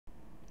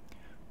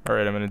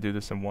Alright, I'm going to do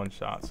this in one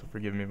shot, so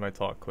forgive me if I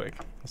talk quick.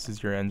 This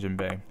is your engine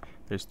bay.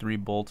 There's 3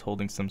 bolts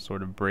holding some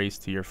sort of brace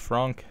to your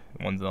frunk.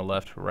 One's on the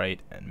left, right,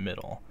 and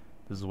middle.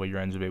 This is what your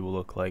engine bay will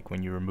look like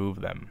when you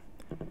remove them.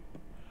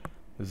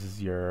 This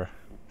is your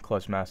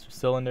clutch master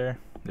cylinder.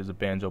 There's a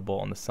banjo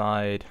bolt on the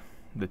side.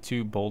 The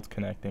 2 bolts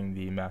connecting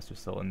the master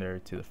cylinder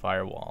to the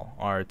firewall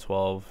are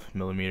 12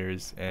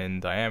 millimeters in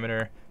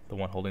diameter. The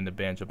one holding the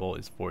banjo bolt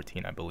is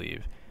 14, I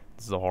believe.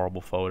 This is a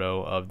horrible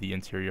photo of the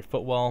interior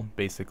footwell.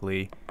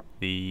 Basically,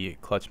 the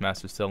clutch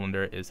master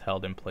cylinder is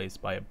held in place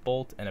by a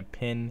bolt and a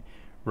pin.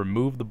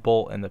 Remove the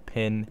bolt and the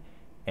pin,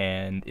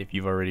 and if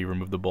you've already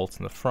removed the bolts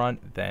in the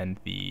front, then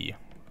the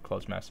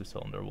clutch master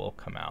cylinder will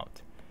come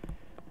out.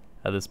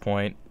 At this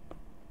point,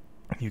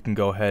 you can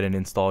go ahead and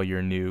install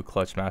your new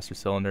clutch master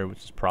cylinder,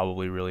 which is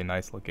probably really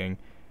nice looking.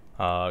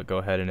 Go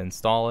ahead and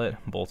install it,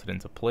 bolt it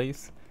into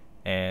place,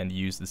 and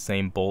use the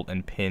same bolt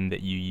and pin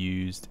that you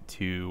used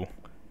to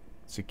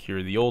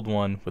secure the old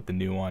one with the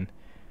new one.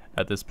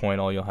 At this point,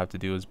 all you'll have to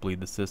do is bleed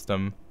the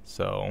system,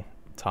 so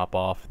top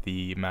off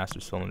the master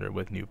cylinder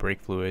with new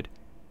brake fluid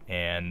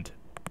and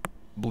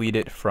bleed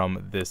it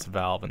from this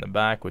valve in the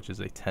back, which is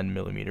a 10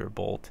 millimeter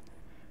bolt.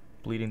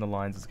 Bleeding the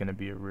lines is going to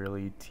be a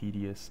really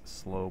tedious,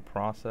 slow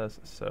process,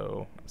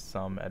 so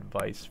some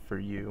advice for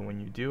you when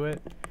you do it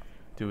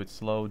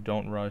slow,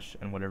 don't rush,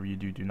 and whatever you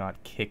do, do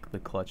not kick the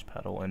clutch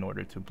pedal in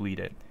order to bleed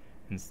it.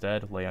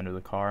 Instead, lay under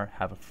the car,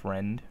 have a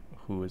friend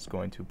who is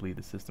going to bleed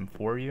the system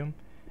for you,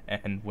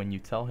 and when you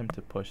tell him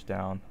to push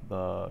down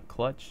the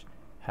clutch,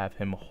 have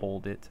him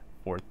hold it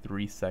for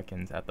 3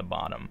 seconds at the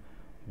bottom.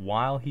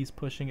 While he's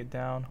pushing it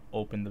down,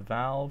 open the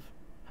valve,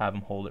 have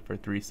him hold it for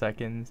 3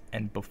 seconds,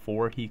 and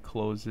before he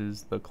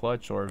closes the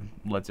clutch or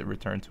lets it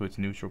return to its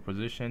neutral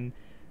position,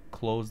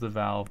 close the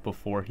valve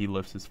before he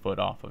lifts his foot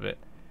off of it.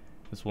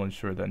 This will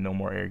ensure that no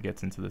more air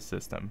gets into the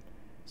system.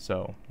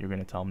 So you're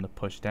going to tell him to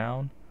push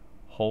down,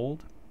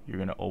 hold, you're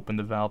going to open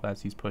the valve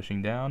as he's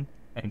pushing down,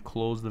 and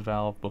close the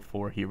valve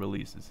before he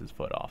releases his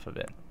foot off of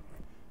it.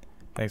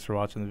 Thanks for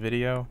watching the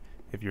video.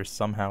 If you're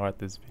somehow at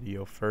this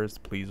video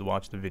first, please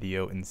watch the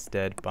video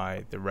instead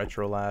by the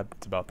Retro Lab.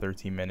 It's about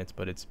 13 minutes,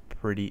 but it's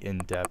pretty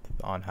in-depth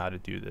on how to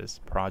do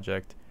this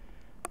project.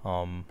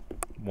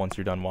 Once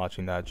you're done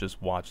watching that, just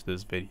watch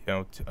this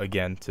video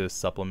again to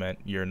supplement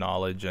your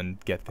knowledge and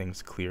get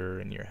things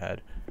clearer in your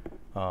head.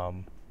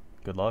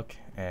 Good luck,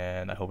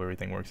 and I hope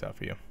everything works out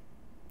for you.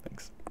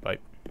 Thanks. Bye.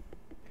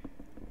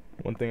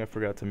 One thing I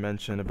forgot to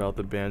mention about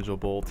the banjo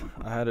bolt,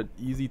 I had an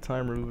easy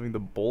time removing the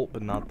bolt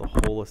but not the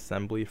whole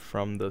assembly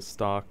from the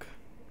stock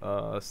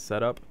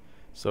setup.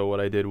 So what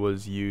I did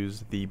was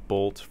use the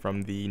bolt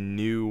from the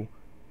new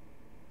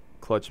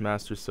clutch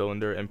master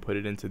cylinder and put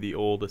it into the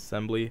old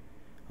assembly.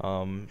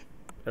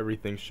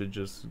 Everything should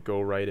just go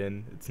right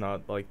in. It's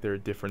not like there are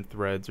different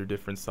threads or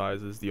different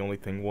sizes. The only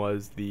thing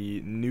was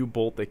the new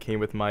bolt that came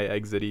with my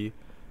exedy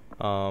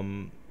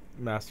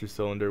master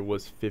cylinder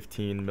was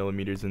 15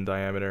 millimeters in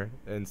diameter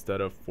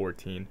instead of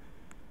 14.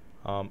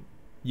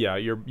 Yeah,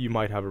 you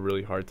might have a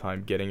really hard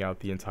time getting out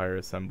the entire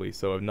assembly,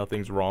 so if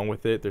nothing's wrong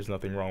with it, there's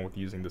nothing wrong with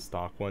using the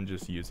stock one.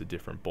 Just use a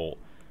different bolt.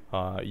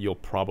 You'll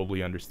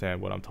probably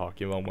understand what I'm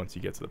talking about once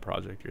you get to the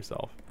project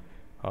yourself.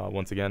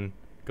 Once again,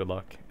 good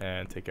luck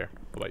and take care.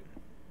 Bye.